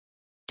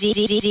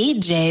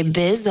DJ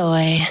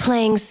Bizoy,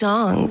 playing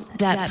songs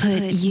that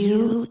put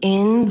you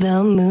in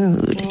the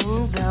mood.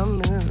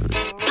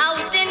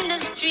 Out in the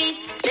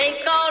street,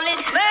 they call it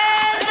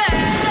murder.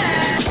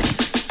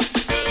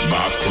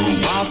 My crew,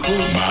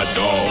 my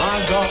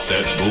dogs,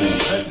 set rules,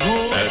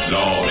 set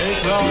laws.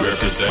 We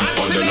represent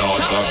for the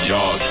lords of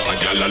yards. A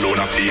gal alone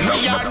a clean up.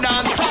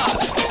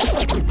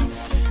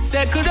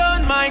 Settle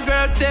down, my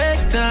girl,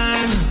 take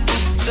time.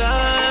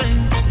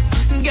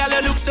 Girl,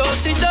 you look so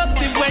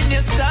seductive when you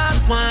start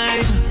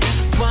wine,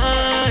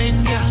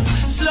 girl.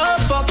 Slow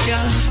fuck,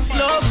 girl,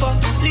 slow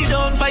fuck. Lay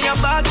down by your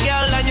back,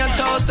 girl, and your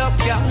toes up,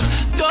 girl.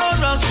 Don't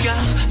rush,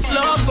 girl,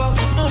 slow fuck.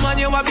 Oh man,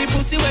 you have the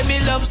pussy when me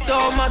love so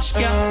much,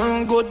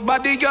 girl. Good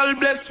body, girl,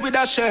 blessed with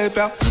a shape,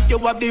 yeah. You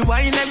have the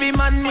wine, every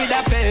man with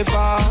a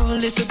paper.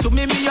 Listen to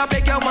me, I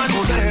beg you one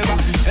favor.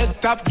 Head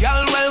top,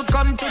 girl,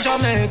 welcome to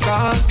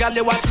Jamaica. Girl,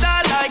 you a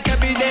star like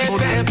everyday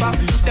paper.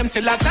 Them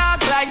still a talk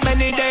like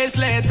many days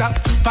later.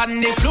 Pan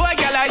the floor,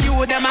 girl, you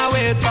them a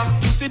wait for.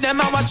 See them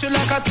a watch you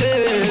like a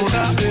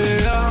theater,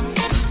 yeah.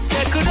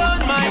 Settle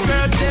down, my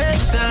girl,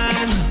 take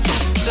time.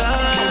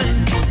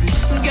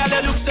 Girl,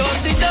 you look so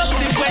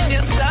seductive when you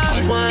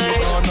start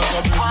wine.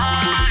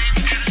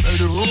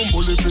 Bedroom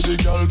bully for the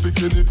girl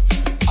bikini.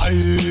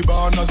 I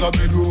born as a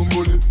bedroom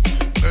bully.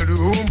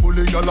 Bedroom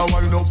bully, girl a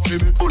wine up for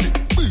me. Bully,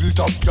 built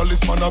up, girl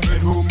is man a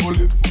bedroom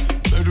bully.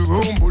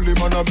 Bedroom bully,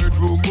 man a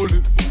bedroom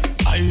bully.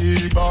 I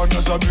born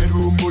as a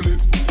bedroom bully.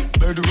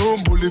 Bedroom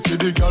bully for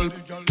the girl.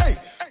 Hey,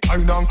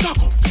 wine and cock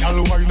up,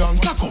 girl wine and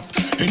cock up.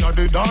 Inna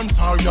the dance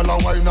hall, girl a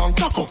wine and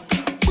cock up.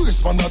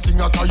 Brace man a thing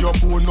a tie your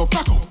bone no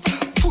crack up.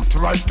 Foot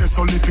right there,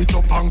 so lift it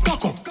up and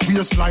cock up.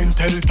 Waistline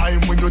tell time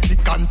when you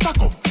tick and tack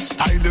up.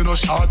 Style in a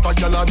short, a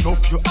girl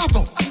enough you have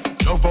up.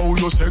 Love how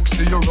you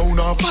sexy, you round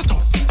and fat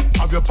up.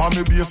 Have your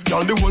palmy base,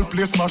 girl, the whole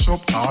place mash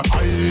up.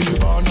 I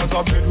born as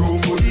a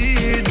bedroom bully.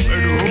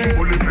 Bedroom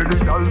bully for the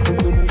girl.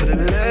 For the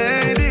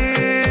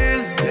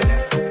ladies.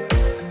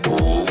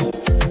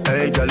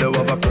 Hey, girl, you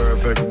have a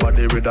perfect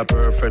body with a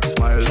perfect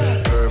smile.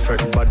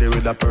 Perfect body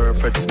with a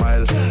perfect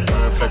smile.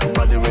 Perfect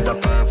body with a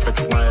perfect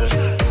smile.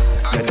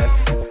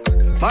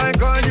 My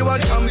girl, you a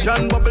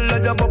champion. Bubble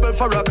like a bubble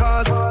for a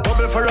cause.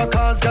 Bubble for a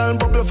cause, girl,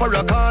 bubble for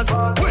a cause.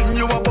 When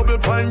you a bubble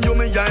pine, you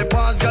me eye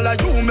pass. Girl,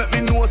 you make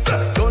me know,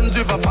 sir, don't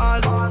give a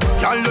false.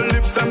 Girl, your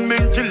lips them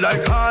minty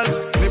like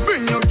hearts. Me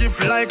bring you gift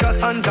like a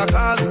Santa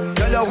Claus.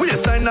 Girl, your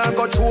waistline I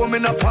got through me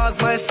na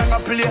pass. My song I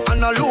play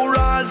on a low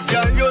rolls.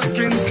 Girl, your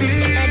skin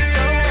clean.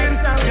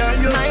 Girl,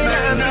 your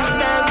smell is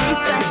very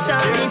special.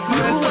 If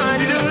you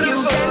want it,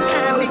 you can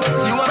have it.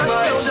 You are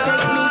my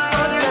child.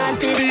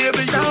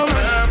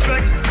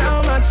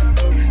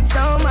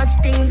 So much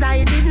things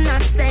I did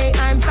not say.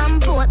 I'm from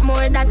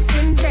Portmore, that's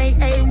in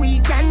J.A. We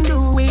can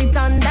do it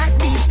on that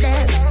beach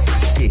there.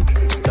 Tick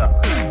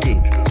tock,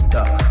 tick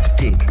tock,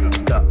 tick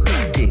tock,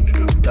 tick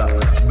tock.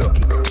 Broke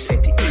it,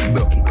 set it,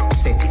 broke it,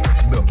 set it,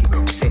 broke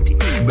it, set it,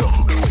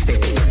 broke it,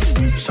 set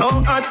it. So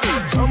hot,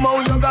 somehow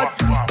you got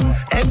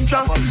extra.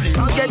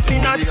 Forget me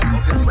not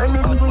when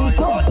you do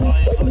so.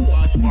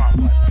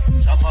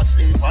 Jump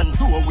asleep and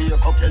do a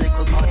wake up your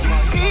little man.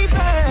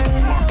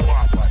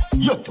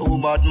 You're too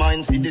bad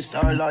mind for the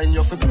star line.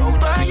 You're for proud of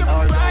the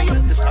star line.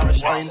 Let the star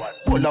shine.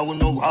 All I will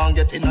know I'm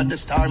getting at the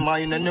star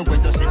mine. And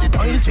when you see the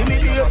time,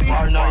 you're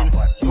star nine.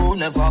 You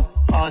never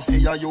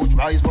see a youth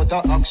rise, but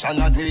the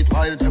action I do it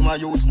while them I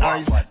use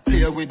nice.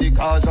 Play with the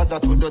cars of the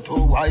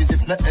two wise.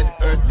 If my head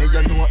hurt me,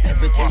 you know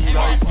everything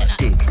rise.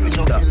 We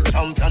no kill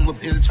champion, we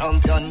build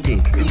champion.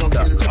 We no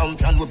kill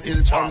champion, we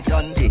build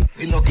champion.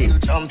 We no kill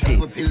champion,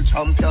 we build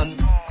champion.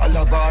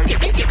 Calabar,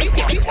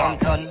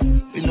 champion.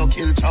 We no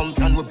kill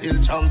champion, we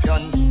build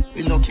champion.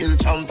 We no kill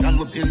champion,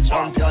 we build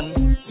champion.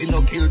 We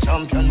no kill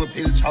champion, we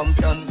build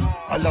champion.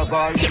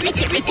 Calabar,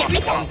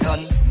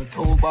 champion.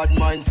 Too bad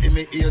mind for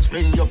me ears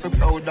ring. You're for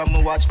proud of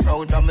me watch,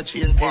 proud of me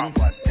chain thing.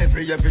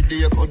 Every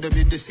day could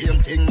be the same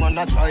thing. Man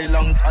I try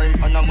long time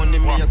and I'm money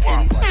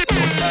making.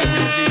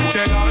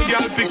 Tell all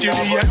y'all pick you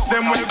the yes,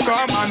 them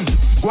welcome and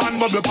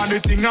one bubble on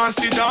the sing and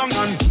sit down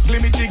and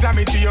glimity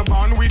you're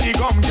born with the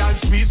gum. Y'all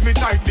squeeze me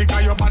tight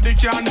because your body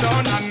can't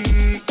done and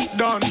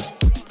done,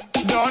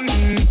 can't done.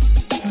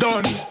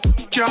 Done.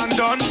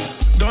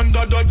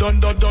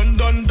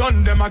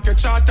 Them a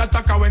catch heart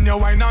attacker when you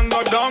whine and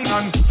go down.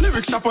 And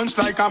lyrics a punch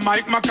like a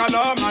Mike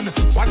McCallum. And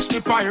watch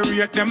the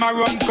pirate, them a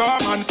run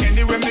come. And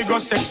anyway me go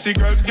sexy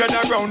girls get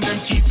around them.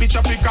 Keep it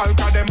tropical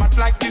cause them act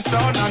like the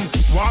sun. And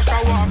walk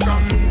and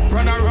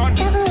run.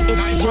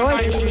 It's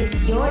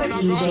your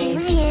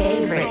DJ's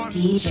favorite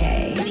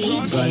DJ.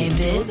 DJ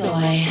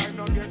Bizoy.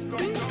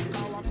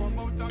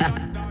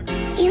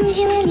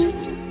 Usually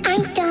I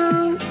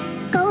don't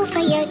go for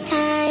your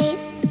type.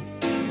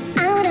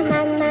 Out of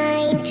my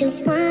mind to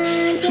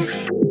want you.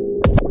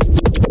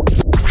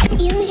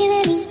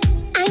 Usually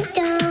I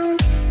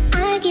don't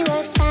argue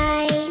or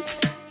fight.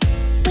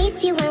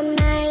 With you I'm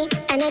mine,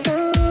 and I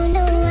don't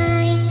know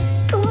why.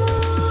 Ooh,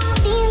 I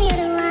feel you're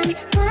the one.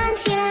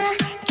 Once you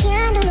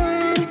can't do no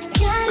wrong.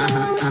 Can't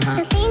do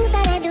the things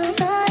that I do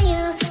for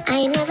you.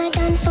 I never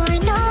done for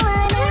no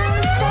one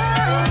else. So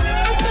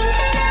I think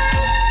that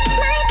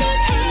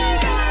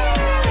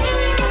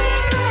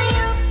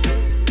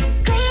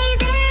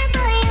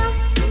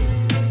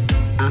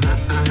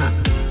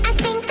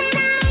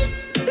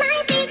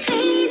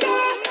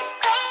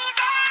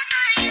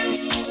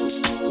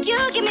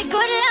give me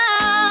good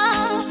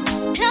love.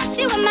 Plus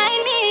you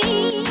remind me.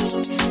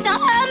 So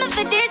I'm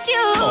for this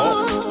you.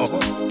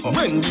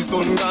 When the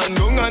sun gone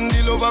down and the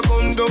lover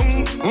come down,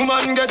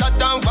 woman get that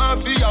down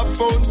for your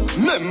phone.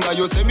 Remember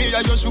you say me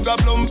a your sugar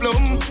plum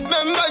plum.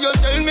 Remember you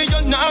tell me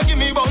you not give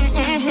me bun.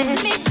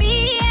 Me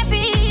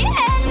baby,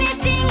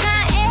 anything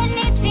or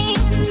anything,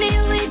 me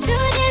will do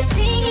the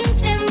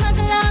things them as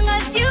long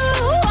as you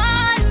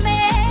want me.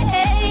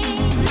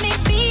 Me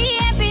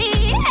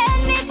baby,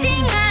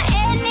 anything or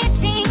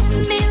anything,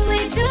 me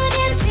will do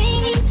the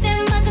things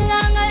them as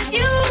long as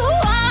you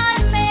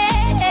want me.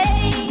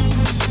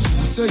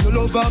 Say you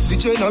love off the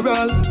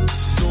general.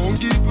 Don't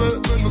give way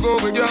when we go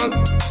with girl.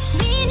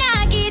 Me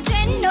not give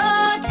you no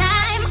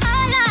time.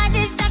 All of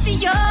this stuff in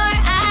your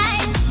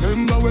eyes.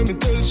 Remember when me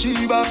tell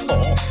Shiva,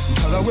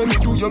 tell her when me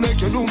do you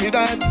make you do me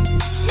that.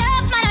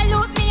 Love man I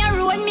look me a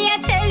ruin me I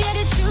tell you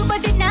the truth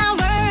but it not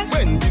work.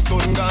 When the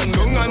sun gone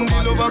down and the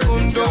lover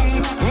come down,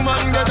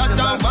 woman get that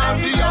down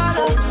for your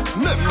phone.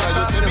 Remember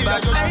you say me a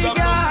your sugar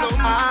plum plum.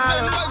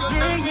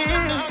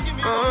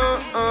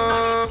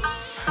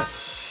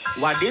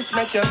 Why this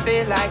make you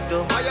feel like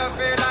though?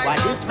 Why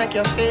this make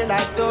you feel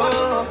like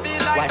though?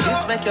 Why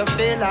this make you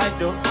feel like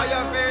though?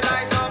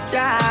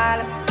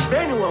 Girl,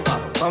 bend over,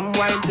 come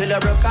wine till you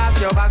broke off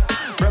your back,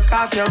 broke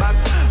off your back,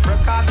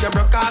 broke off your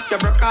back.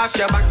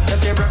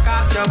 If you broke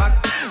off your back,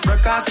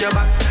 broke off your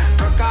back,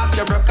 broke off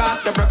your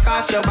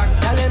back.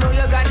 Girl, you know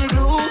you got the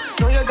glue,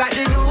 know you got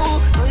the glue,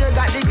 know you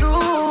got the glue.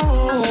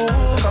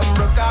 Come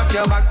broke off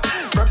your back,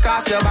 broke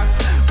off your back,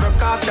 broke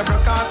off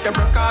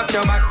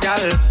your back,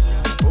 girl.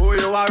 Who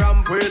you are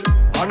ramp with?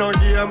 On a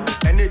game.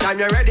 Anytime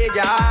you're ready,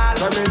 girl.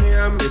 So me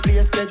name. The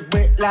place get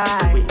wet like.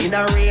 So we in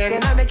a rain.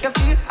 Can I make you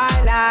feel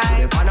high like?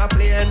 Live on a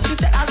plane. She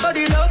said I saw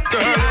the love.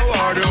 Girl, you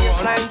are the one.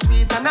 Baseline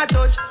sweet and I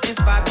touch this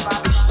spot.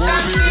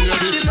 That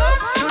she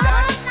love, do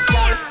that.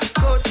 Girl,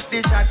 coach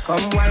the chat.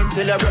 Come wine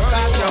till you broke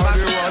off your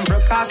back.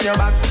 Broke off your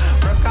back.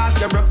 Broke off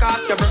your back. Broke off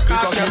your back. Broke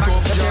off your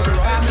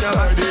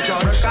back.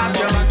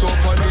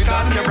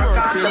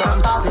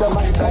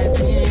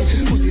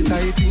 Pussy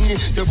tighty,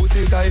 your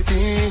pussy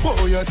tighty.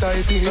 Oh, you're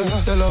tighty. You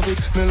love it,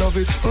 me love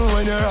it.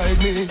 When you ride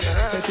me,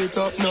 set it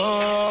up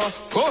now.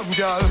 Come,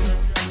 girl.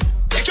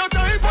 Take your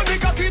time on the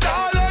cocky,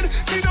 darling.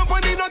 Sit down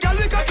on the no girl,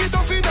 the cocky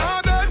tough in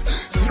her bed.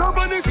 Sit down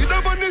on the.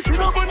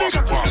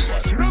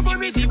 Give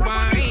me the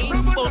wine,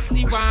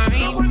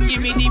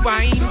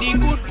 the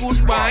good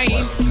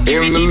wine.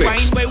 In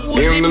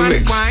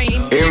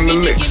the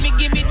mix.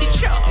 Give me the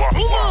chop.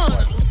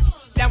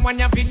 That one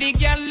you feel the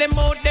girl them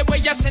out the way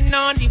you send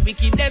on the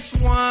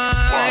wickedest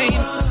wine.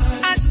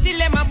 I still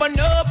them a burn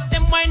up,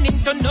 them whining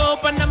turn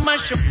up and I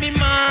mash up me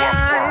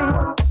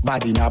mind.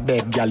 Body in a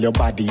bed, girl, your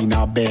body in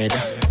a bed.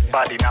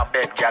 Body in a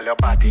bed, girl, your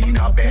body in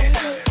a bed.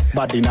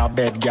 Body in a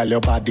bed, girl,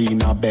 your body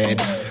in a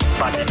bed.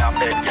 Body in a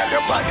bed, girl,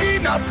 your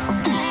body in a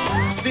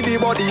bed. See the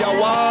body you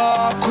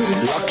walk with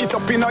it. Lock it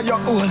up in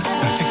your hole,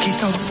 now take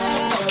it out.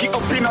 Lock it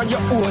up in your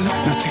hole,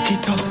 now take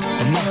it out.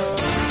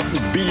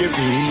 Baby,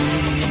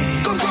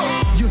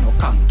 you know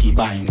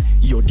concubine,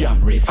 you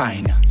damn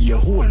refine. You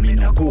hold me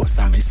no ghost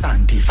and me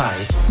sanctify.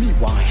 Me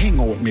want hang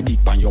out me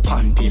deep on your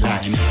panty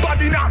line.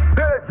 Body now,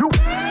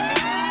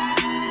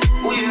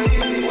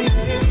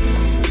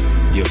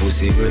 Your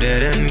pussy gooder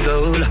than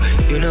gold.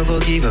 You never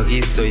give a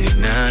kiss so you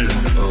not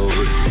old.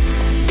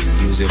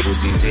 Use your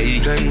pussy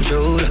take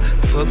control.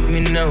 Fuck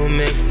me now,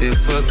 make the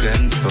fuck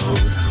and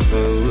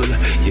fold.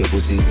 Your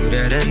pussy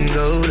gooder than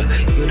gold.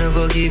 You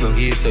never give a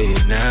kiss so you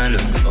not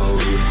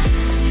old.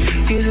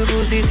 Use your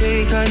pussy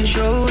take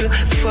control.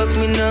 Fuck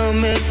me now,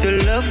 make the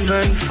love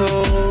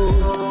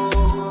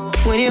unfold.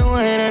 When you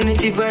whine on the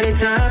tip of the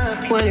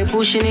top, when you're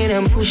pushing it,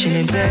 I'm pushing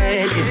it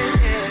back.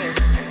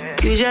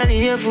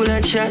 Usually you're full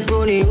of chat,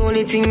 but the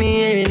only thing me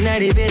hearing now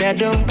the bed I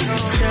don't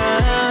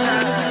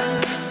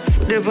stop.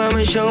 Foot up on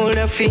my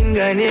shoulder,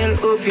 fingernail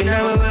up in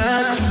my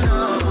back.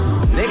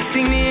 Next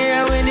thing me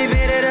hear when the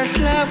bed I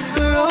slap,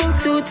 roll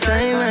 2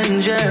 times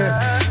and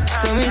drop.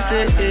 So me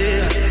say,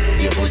 hey,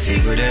 your pussy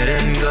gooder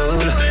than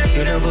gold.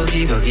 You never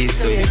give a kiss,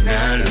 so you're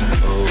not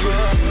over.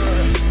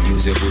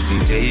 Use your pussy,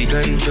 take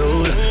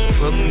control.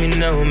 Fuck me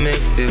now,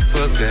 make the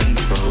fuck and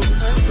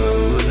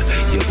fold.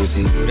 Your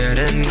pussy gooder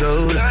than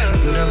gold.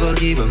 You never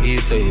give a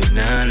kiss, so you're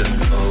not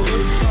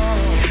over.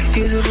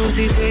 Use your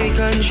pussy, take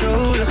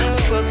control.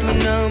 Fuck me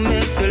now,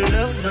 make the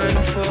love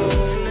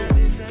unfold.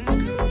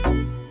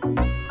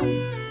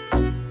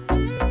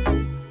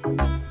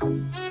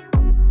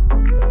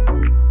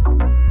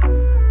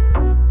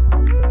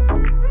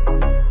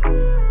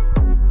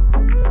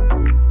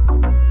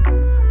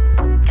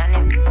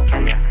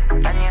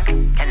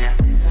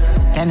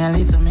 Can you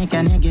listen to me?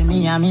 Can you give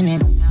me a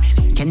minute?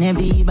 Can you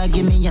be but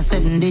give me a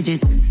 7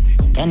 digits?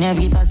 Can you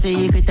keep a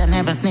secret and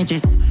never snitch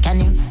it? Can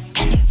you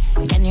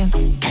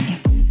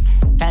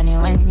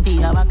empty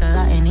your back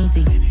and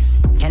easy?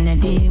 Can you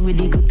deal with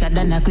the quicker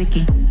than a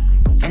quickie?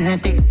 Can you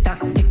tick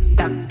tock,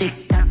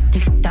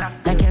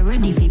 like you're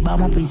ready for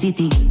bomb up the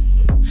city?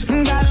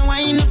 Girl,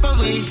 wind up a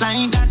waist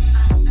like that.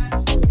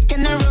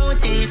 Can you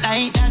rotate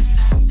like that?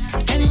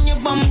 Can you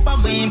bump a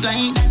wave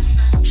like that?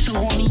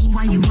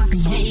 why you a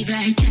behave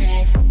like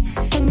that.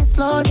 Can you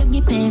slow down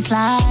your pace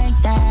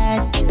like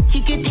that?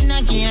 You get in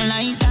a gear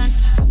like that.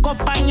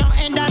 Cup on your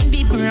head and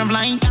be brave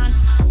like that.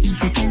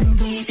 If you can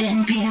do it,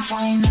 then please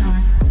why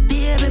not?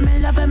 Baby, me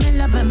love her, me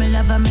love her, me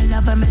love her, me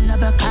love her, me love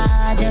her,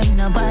 car them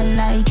no bad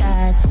like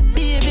that.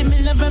 Baby,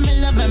 me love her,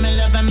 me love her, me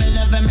love her, me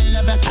love her, me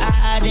love her,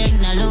 car them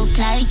no look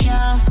like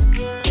you.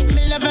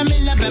 Me love her, me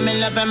love her, me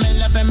love her, me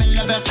love her, me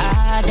love her,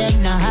 car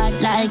them no hot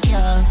like you.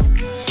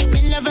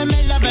 Me love her,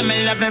 me love her,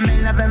 me love her, me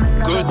love her, me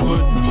love her. Good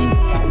wood,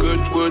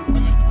 good wood.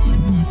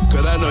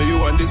 Girl, I know you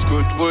want this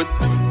good wood,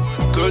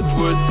 good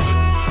wood,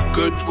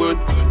 good wood.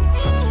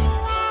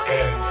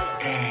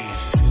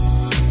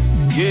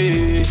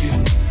 Yeah,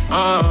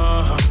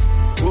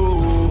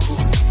 ooh,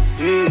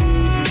 yeah,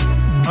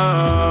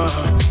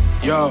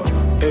 yo,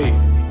 hey,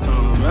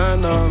 oh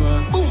man,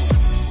 ooh.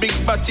 Big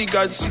body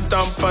God sit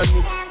down on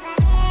it,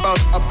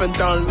 bounce up and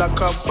down like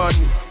a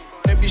bunny.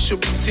 Maybe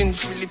should put in,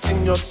 feel it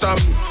in your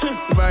tummy.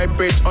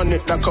 Vibrate on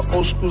it like an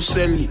old school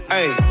celly.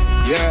 Hey,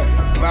 yeah,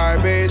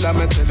 vibrate like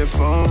my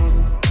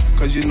telephone.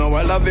 Cause you know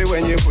I love it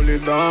when you pull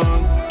it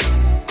down.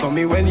 Call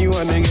me when you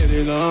wanna get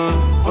it on.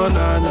 Oh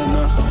na na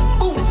na.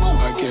 Ooh,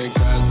 I get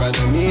girls by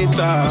the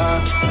meter.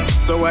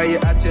 So why you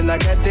acting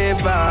like a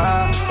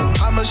diva?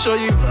 I'ma show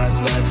you vibes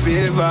like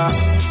fever.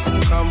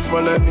 Come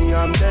follow me,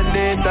 I'm the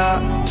leader.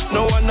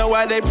 No one know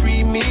why they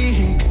pre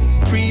me,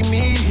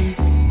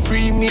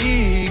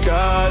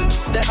 girl.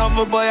 The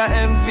other boy I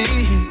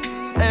envy,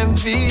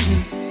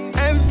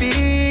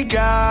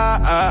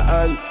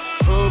 girl.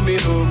 Hold me.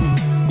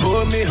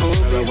 Hold me, hold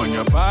me. I want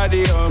your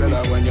body on me.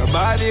 I want your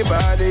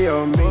body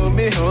on me. Hold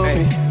me, hold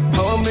me.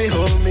 Hold me,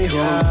 hold me,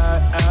 hold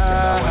me.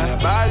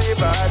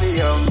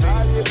 Body on me.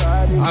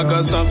 I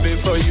got something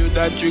for you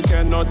that you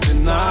cannot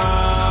deny.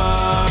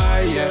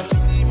 Yeah.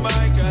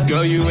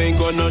 Girl, you ain't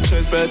got no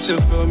choice but to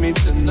feel me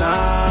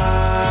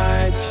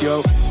tonight.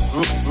 Yo,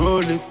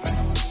 roll it.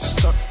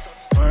 Stop,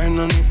 wine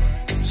on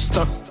it.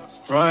 Stop,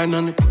 wine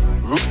on it.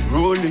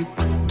 Roll it.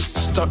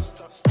 Stop,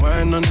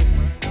 wine on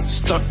it.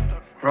 Stop.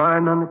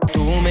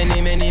 Too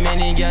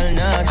many girl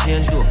not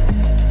change though.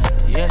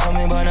 Yes, I'm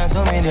in banana,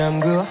 so me damn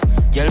girl.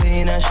 Girl be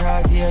in a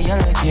shot here, girl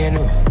I can't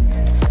know.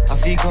 I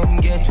feel come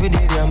get with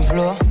the damn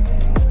flow.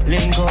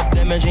 Link up,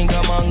 them a drink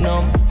a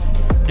magnum.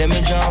 Them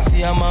a jump for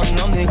a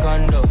magnum, they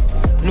condom.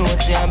 No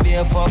say I'm be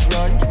a fuck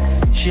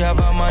run. She have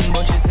a man,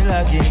 but she still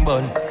a game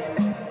bun.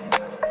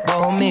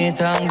 But meat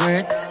and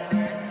great,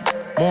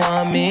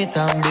 more meat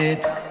and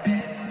bait.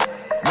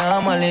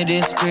 Normally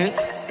discreet.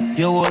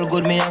 You all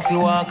good, me if you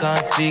walk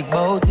and speak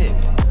about it.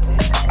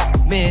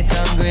 Meet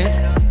and great,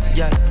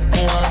 yeah,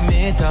 more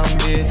meet and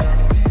beat.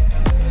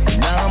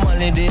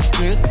 Normally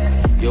discreet.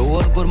 You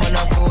all good, man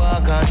if you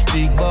walk and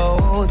speak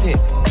about it.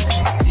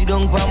 Sit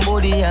down pan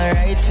body and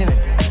ride for me.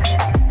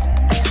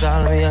 That's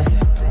all me I say.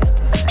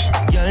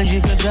 Girl,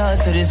 drift your jaws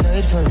to the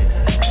side for me.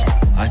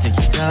 I take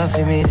it off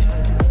for me.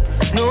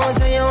 No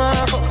say you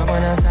wanna fuck, come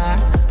on and start.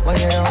 But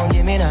you don't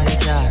give me none of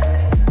the jar.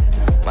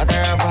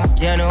 Matter of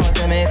fact, you know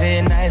what me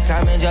feel nice,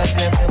 cause me just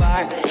left the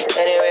bar.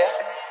 Anyway,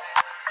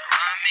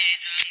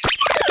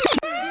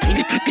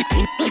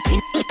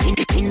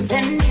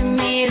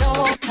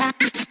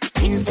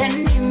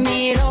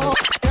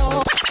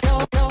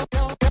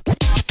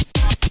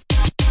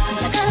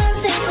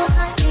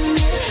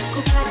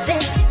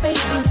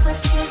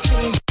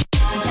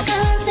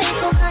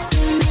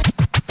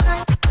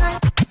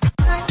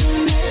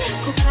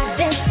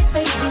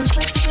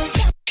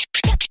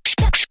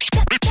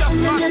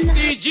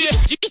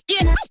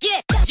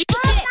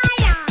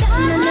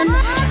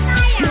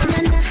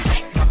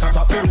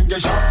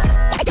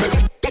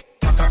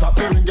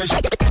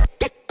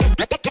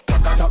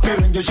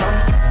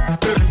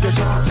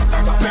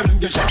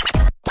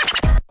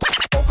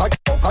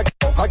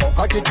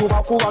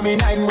 me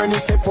nine when you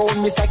step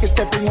on me, like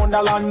stepping on the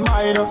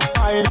landmine.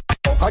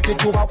 Cut it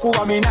to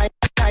Baku, me nine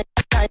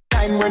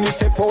when you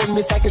step on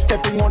me, like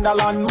stepping on the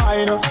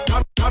landmine.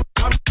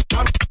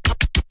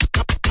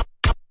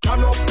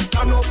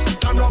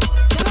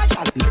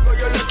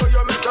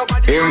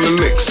 In the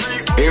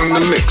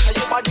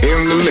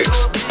mix.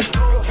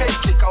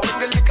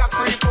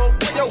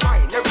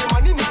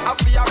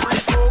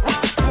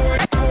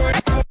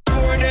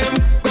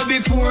 Go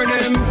before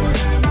them.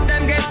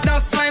 Them get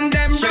dust when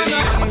them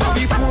run. Go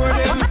before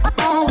them.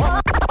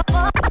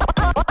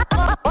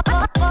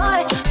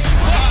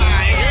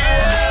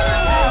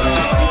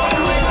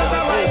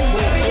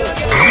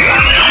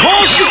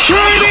 Hold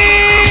security!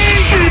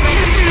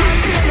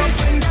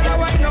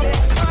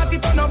 Party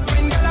turn up,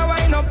 when girl a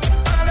wine up.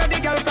 All of the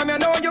girl from you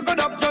know you could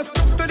up. Just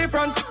to the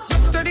front,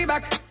 to the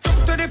back,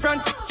 to the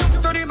front,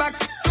 to the back.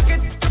 Chuck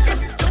it.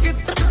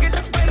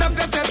 Wind up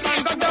yourself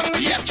and go down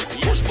with it.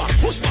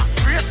 Push back,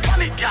 race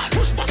panic, girl.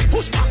 Push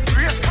back,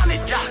 race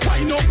panic, girl. Why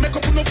not make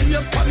up enough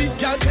face panic,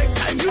 girl? Take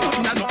time, you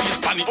know no face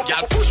panic,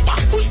 girl. Push back.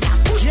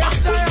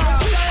 Yes, sir.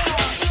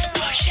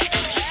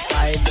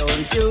 Why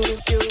don't you?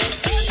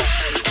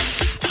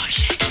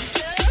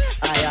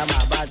 I am a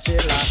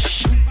bachelor.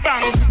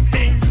 Bang,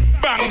 bing,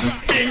 bang,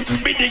 bing,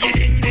 biddy,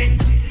 ding, ding.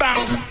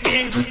 Bang,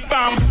 bing,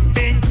 bang,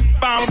 bing,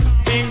 bam,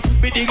 ding,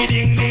 bidigi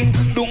ding ding,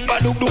 dung ba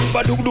dung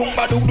ba dung ba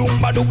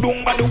dung ba dung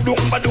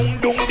ba dung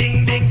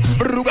ding ding,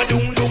 bruga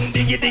dung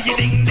digi digi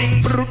ding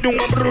ding, dung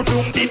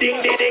ding ding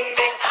ding ding.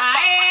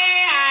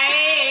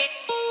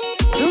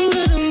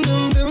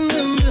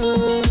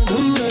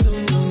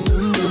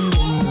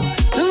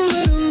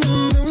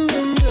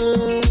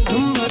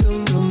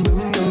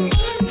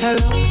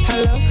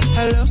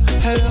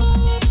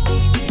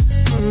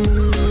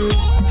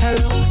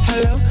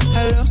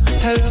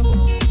 Hello,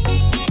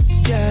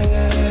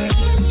 yeah.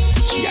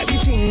 She had the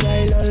thing I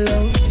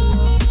love.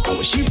 How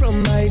was she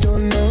from? I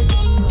don't know.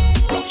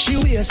 Rock she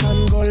waist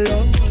and go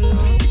low.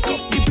 Pick up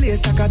the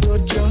place like a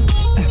dojo.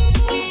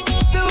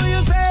 So what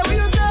you say?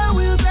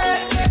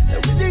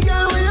 With the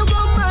girl when you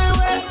come my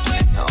way.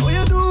 How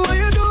you do?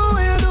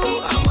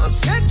 I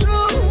must get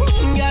through.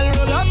 Girl,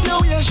 roll up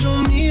now, you show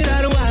me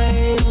that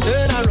wine.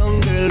 Turn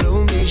around, girl,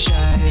 don't be shy.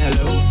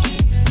 Hello.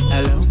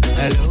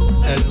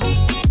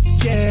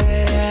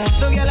 Yeah.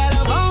 So girl, I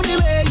love all the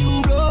way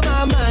you blow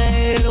my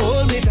mind.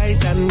 Hold me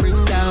tight and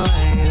bring down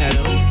wine.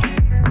 Hello.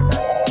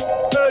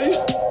 Hey.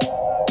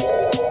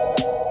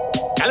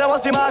 Girl,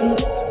 what's the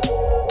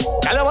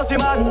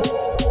man?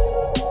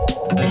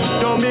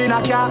 You mean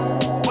I can't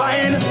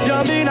wine?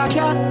 You mean I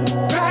can't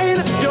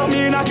grind? You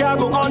mean I can't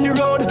go on the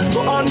road?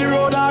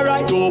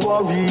 Alright. Don't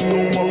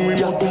worry.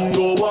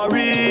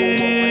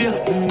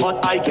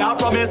 But I can't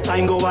promise I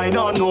ain't go wine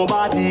on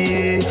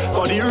nobody.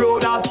 Cause the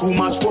road have too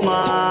much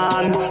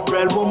woman.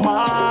 Real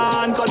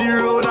woman. Cause the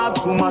road have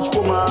too much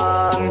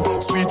woman.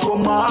 Sweet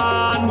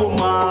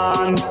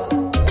woman.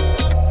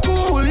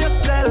 Cool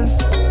yourself.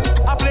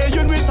 I play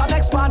you with an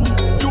ex-man.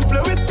 You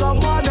play with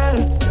someone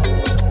else.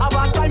 Have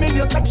a time in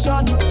your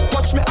section.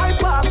 Watch me I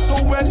park. So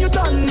when you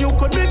done, you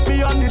could meet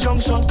me on the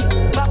junction.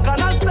 Back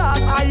and I'll start.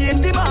 I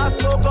in the mass.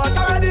 So gosh,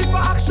 I'm ready for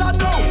action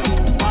now.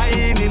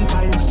 Fine in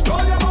time.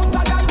 Roll your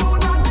bumper, girl, do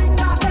nothing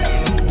that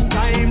day.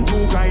 Time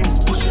to grind.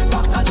 Push it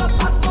back and just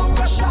add some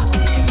pressure.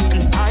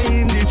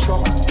 Behind the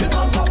truck. It's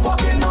not stop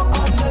walking up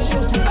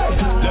attention. Hey,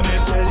 let me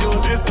tell you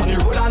this on the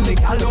road and the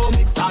gal don't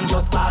mix and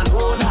just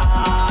alone. I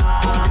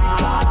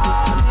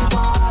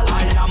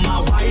am a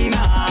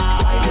whiner.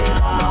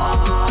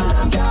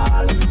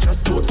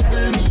 Just don't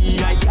tell me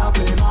I can't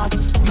play mass.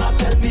 Do not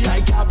tell me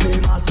I can't play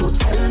mass. Don't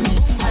tell me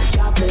I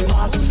can't play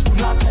mass. Do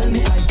not tell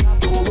me I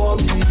can't. Don't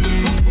worry.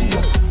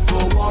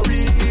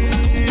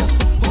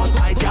 But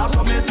I can't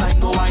promise I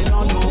know I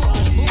don't know.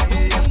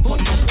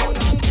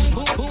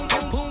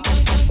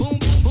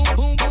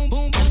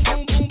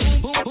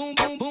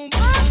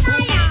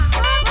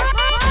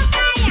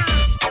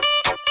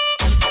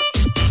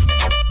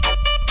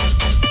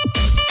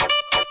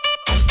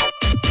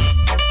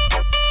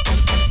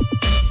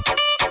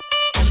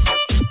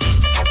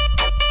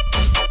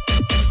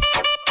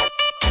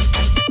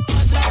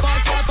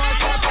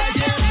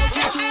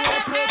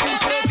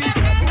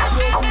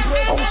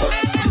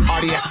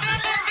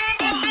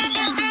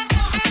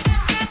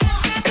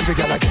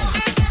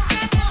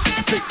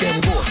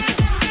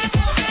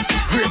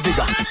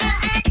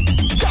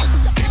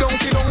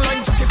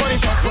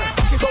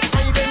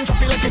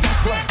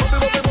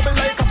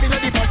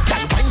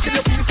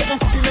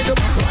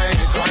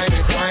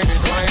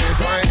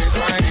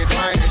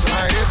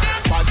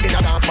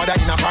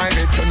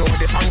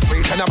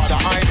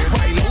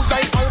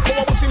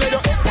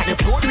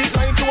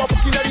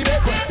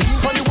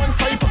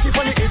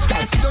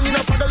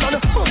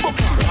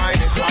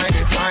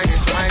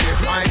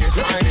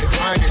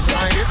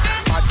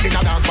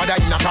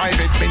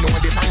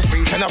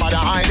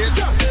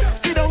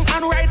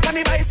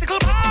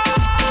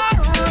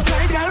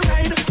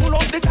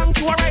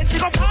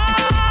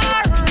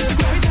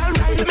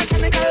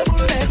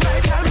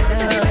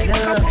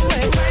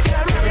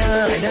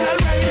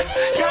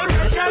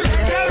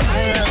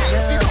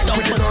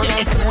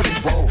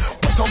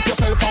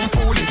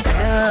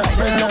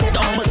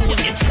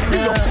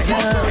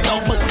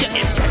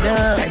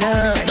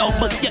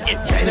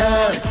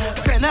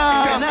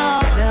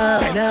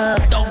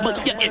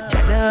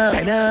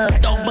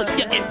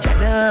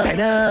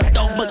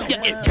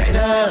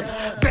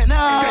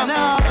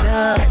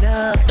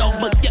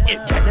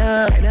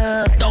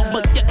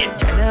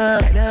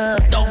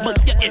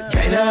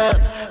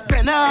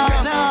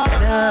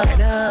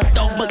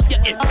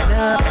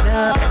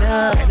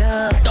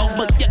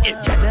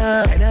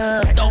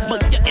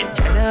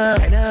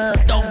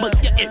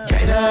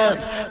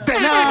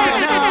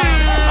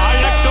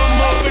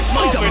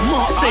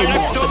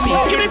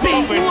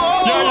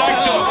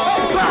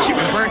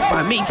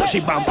 So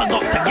she bumper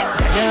got to get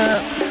better.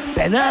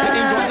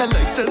 The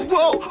license,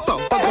 whoa,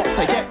 bumper got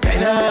to get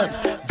better.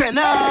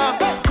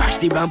 Crash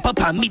the bumper,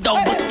 pan me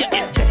down, but get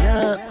it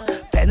better.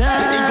 Ain't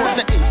got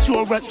the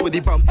insurance with the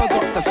bumper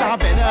got to start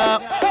better.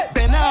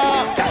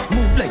 Just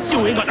move like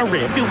you ain't got a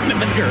rear view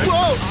limit, girl.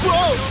 Whoa.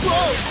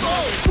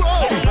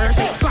 Reverse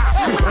it,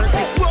 clap, reverse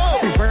it, whoa.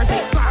 Reverse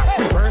it, clap,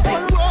 reverse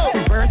it, whoa.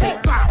 Reverse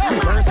it, clap,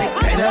 reverse it,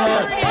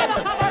 better.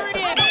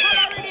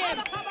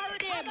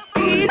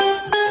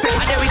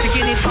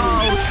 Taking it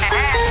out. You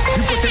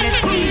putting it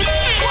in,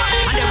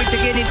 and then we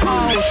taking it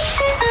out.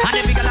 And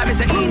me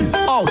say in,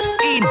 out,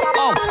 in,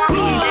 out,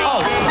 in,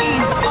 out,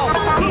 in,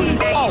 out, in,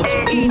 out,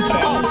 in,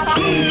 out,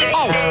 in,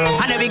 out.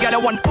 And every girl I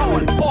want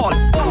all.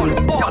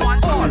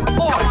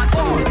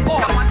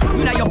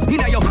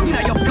 Inna yo.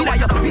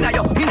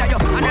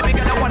 And every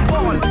girl I want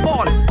all.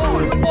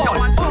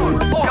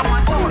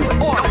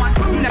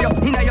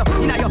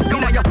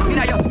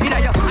 Inna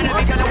yo. And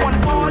every girl I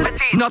want all.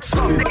 Not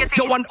some.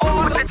 You want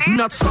all.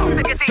 Not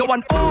some. You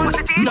want all.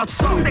 Not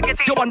some.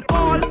 You want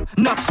all.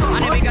 Not some.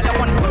 And every girl I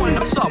want all.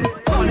 Not some.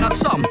 All. Not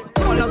some.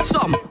 All. Not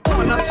some.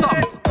 All. Not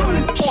some. All.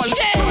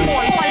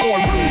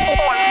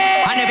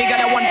 And every girl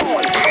I want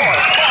all.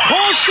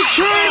 Whole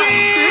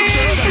security.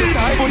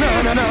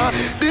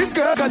 This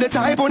girl got the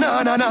type of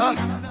na.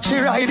 She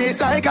ride it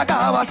like a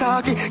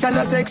Kawasaki. Girl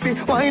a sexy,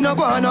 why no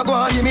go on?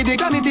 Give me the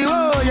glamity,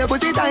 oh, your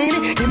pussy tiny.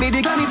 Give me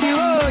the glamity,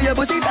 oh, your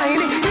pussy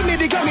tiny. Give me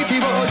the glamity,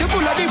 oh, you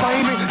full of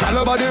divine. Tell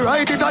her body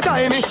right, it a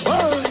timey.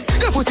 Oh,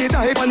 your pussy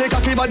tight and the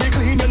cocky body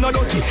clean, you no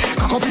dirty.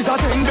 Cock up is a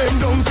 10, bend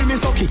down for me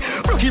stocky.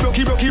 Rocky.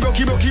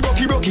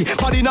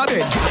 Body na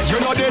dead, you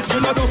no dead, you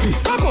no dopey.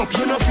 Cock up,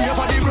 you no fear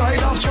for the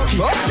bride of Chucky.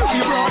 You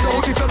feel broad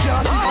out if you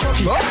can't see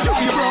Chucky. You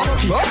feel broad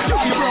out, you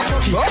feel broad out.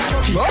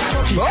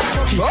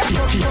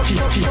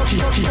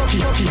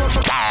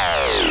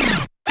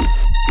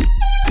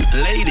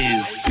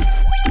 Ladies,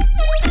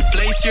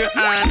 place your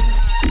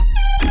hands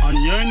on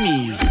your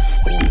knees.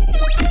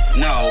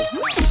 Now,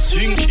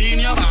 sink in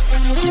your back.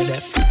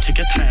 Take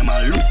your time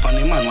and look on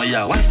the man while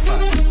you're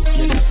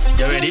wiping.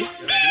 You ready?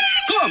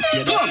 Come.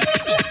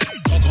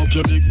 Cock up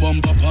your big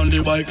bump up on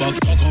the bike back.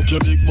 Cock up your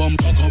big bump,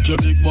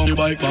 the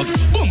bike back.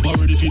 Bumper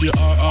ready for the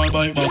RR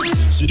bike back.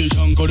 See the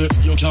chunk of it,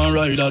 you can't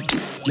ride that.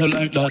 You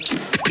like that,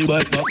 the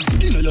bike back.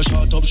 You know you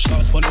shot up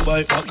shots on the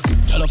bike back.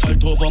 Y'all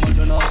fight over man,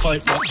 you not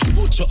fight back.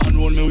 Put your hand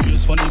roll me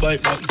waist on the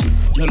bike back.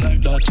 You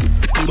like that,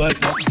 the bike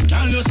back.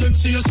 Girl, you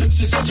sexy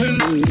setting.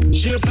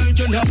 Shape like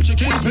you have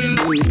chicken pill.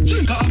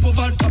 Drink a apple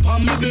vodka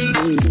on me bill.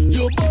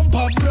 You bump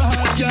up broad,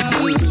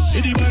 girl.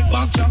 See the bike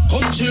back, you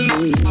come chill.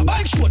 A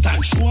bike show time,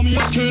 show me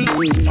your skill.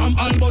 From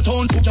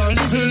Alberton to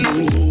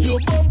Carnival. You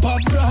bump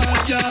up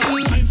broad,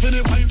 girl. Time for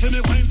me, girl.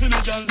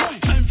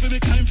 Time for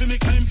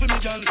me,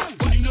 girl.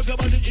 Wind up your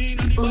body in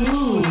and the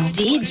Ooh,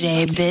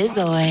 DJ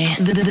Bizoy.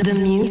 The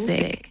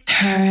music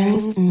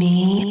turns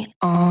me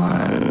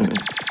on.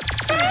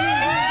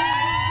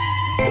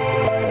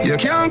 You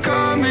can't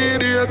call me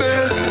baby.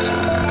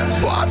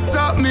 What's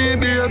up me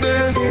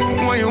baby?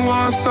 When you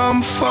want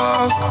some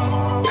fuck,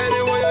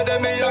 anywhere you there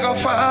me I can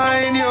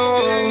find you.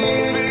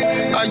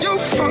 And you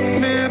fuck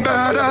me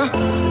better.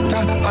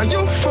 And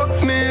you fuck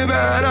me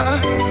better.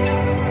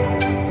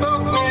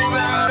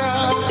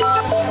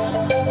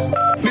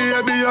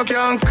 Baby, you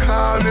can't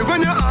call me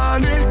when you're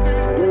on it.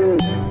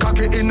 Cock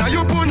it in a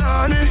you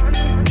punani.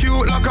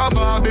 Cute like a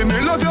Barbie, me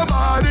love your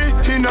body.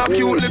 In a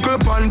cute little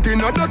panty,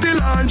 no dirty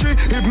laundry.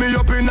 Hit me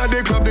up in a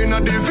the club, in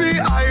a the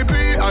VIP.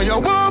 And you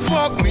won't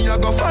fuck me, I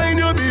go find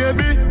your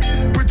baby.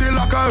 Pretty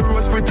like a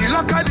rose, pretty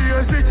like a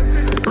daisy.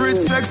 Rich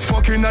sex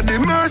fucking at the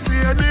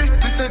Mercedes.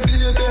 Listen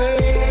baby,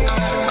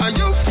 and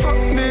you fuck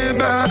me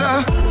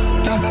better.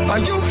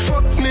 And you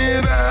fuck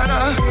me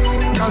better.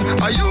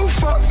 And you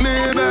fuck me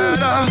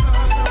better.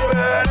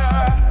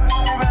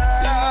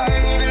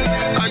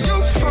 And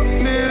you fuck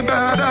me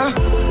better.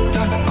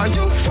 And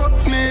you fuck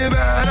me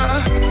better.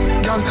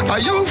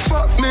 And you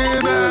fuck me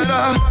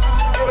better.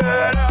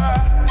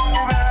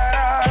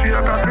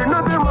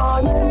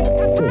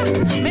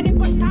 Many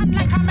put stand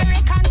like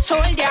American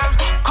soldier.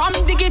 Come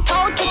dig it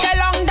out with a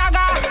long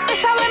dagger.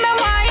 This how me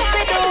wife we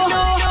do.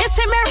 You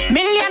see me, $1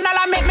 million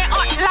make me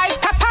hot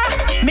like pepper.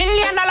 $1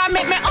 million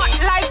make me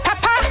hot like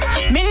pepper.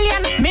 $1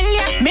 million make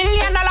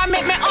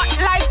me hot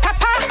like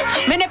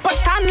pepper. Many put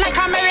stand like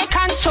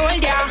American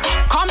soldier.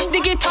 Come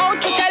dig it out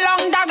with a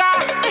long dagger.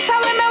 This how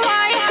me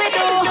wife we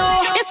do.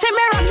 You see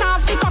me run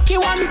off the cocky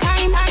one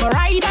time, me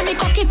ride on the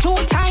cocky 2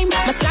 times,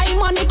 me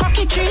slime on the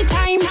cocky 3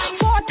 times,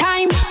 4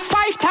 times,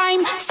 5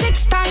 times,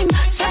 6 times,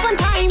 7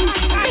 times.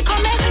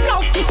 Because me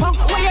love the fuck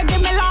where you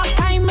give me last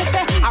time. Me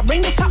say I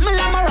bring this something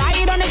like me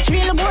ride on it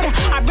real good.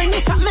 I bring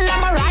this something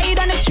like me ride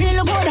on it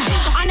real good,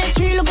 and it's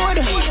real good.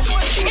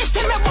 You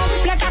see me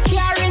bump like a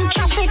car in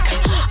traffic.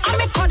 I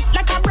me cut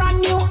like a brand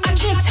new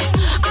hatchet.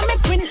 I me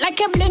print like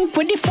a blink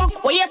with the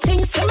fuck where you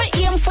think. See me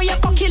aim for your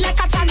cocky like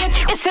a target.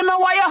 You see me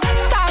why you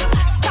stop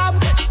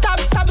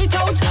it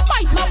out.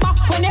 Bite my back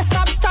when you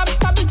stop it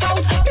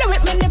out. Play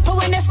with my nipple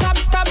when you stop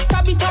it out.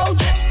 Stop it out.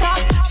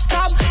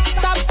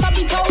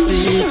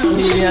 $6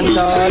 million,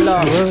 my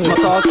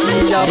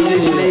cocky have the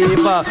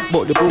flavor,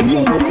 but the boom.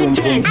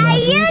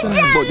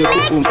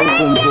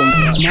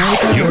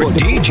 Your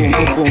DJ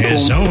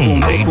has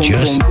only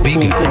just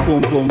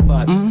begun.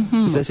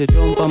 Say she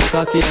jump on my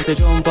cocky and she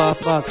jump off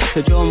back.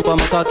 She jump on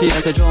my cocky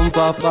and she jump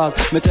off back.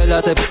 Me tell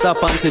her say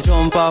stop and she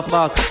jump off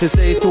back. She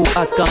say too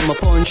hot, come my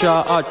punch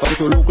her hard. Punch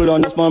her local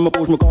on the smile, me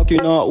push my cocky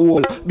in a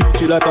hole. Beat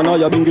she like an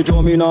eye, bingy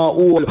drum in a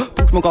hole.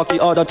 Push my cocky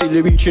harder till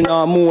it reach in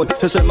a mold.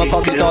 She say my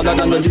cocky taller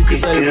than the little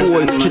cell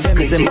pole. She tell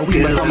me say my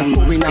women come and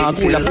score in a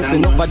goal. I pussy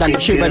enough than the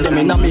shiver them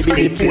in a me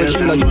baby fool.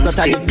 She know use a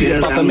tiny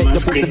paper to make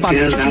the pussy fat.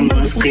 Girls, I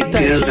must get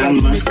girls, I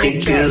must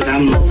get girls, I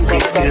must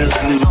get girls,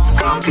 I must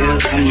get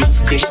girls, I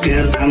must get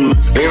girls, I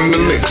must get in the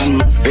mix, in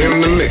the mix,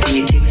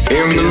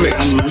 in the mix. I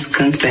must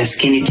confess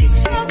skinny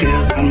chicks,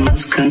 girls, I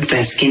must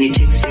confess skinny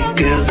chicks,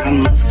 girls, I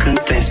must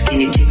confess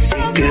skinny chicks,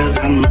 girls,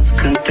 I must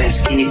confess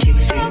skinny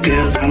chicks,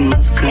 girls, I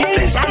must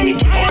confess skinny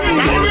chicks,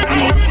 girls, I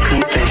must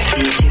confess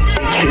skinny chicks,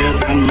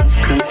 girls, I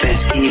must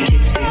confess skinny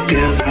chicks,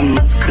 girls, I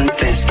must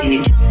confess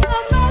skinny chicks,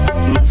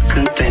 must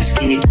confess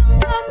skinny chicks,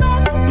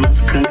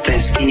 must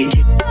confess skinny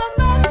chicks.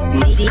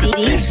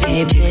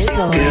 DJ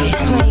Bizzle playing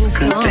songs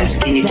that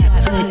put you in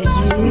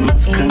the mood.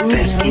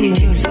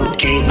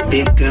 Okay,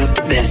 big girl's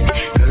the best.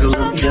 Girl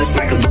look just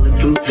like a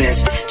bulletproof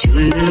vest.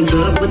 Chillin' in the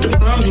club with the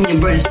palms in your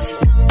breasts.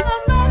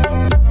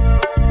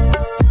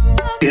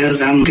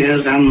 Girls, I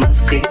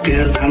must get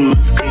girls, I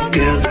must get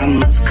girls, I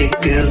must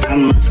get girls, I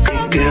must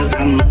get girls,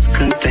 I must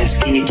confess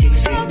skinny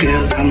chicks.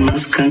 Girls, I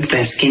must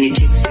confess skinny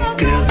chicks.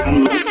 Girls, I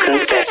must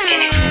confess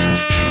skinny.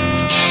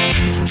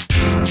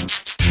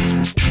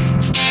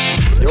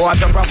 You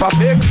want a proper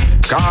fix?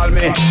 Call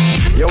me.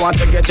 You want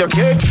to get your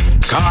kicks?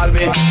 Call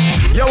me.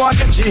 You want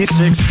your cheese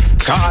sticks?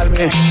 Call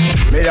me.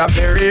 Me have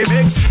the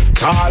remix?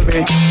 Call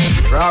me.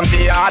 From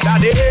the other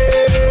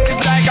days,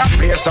 like I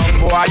play some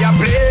boy I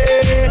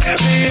play.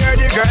 Me hear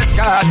the girls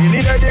calling,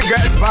 hear the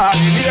girls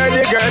bawling, hear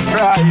the girls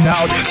crying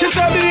out. She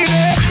said me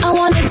there. I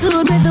want a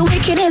dude with the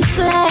wickedest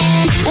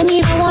slang. I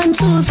need a 1,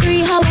 2,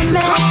 3, how a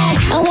man.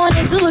 I want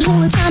a dude who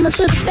would time it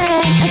to the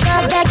fan. I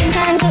got back and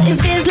tangle his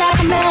biz like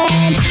a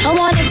man. I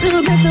want a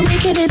dude with the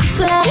wickedest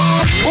slang.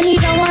 I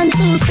need a 1,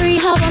 2, 3,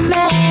 how a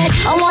man.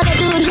 I want a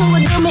dude who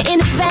would do me in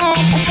his van.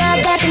 I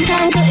got back and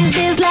tangle his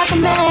biz like a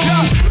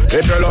man.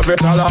 If you love it,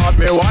 alert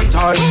me one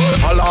time.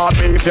 Alert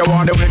me if you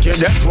want the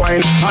wickedest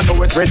wine. I know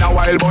it's been a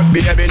while, but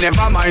baby,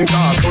 never mind.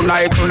 Cause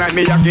tonight,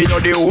 me I give you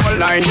the whole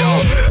line,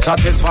 yo.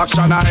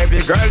 Satisfaction a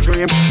every girl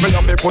dream. Me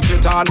love to put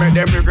it on, make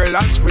them wriggle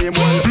and scream.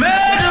 Well,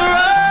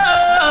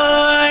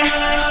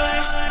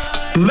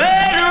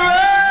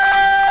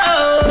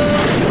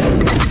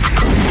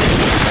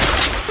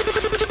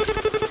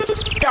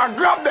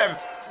 Grab them.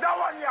 That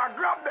one, yeah,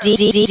 grab them.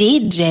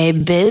 DJ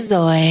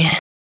Bizzle.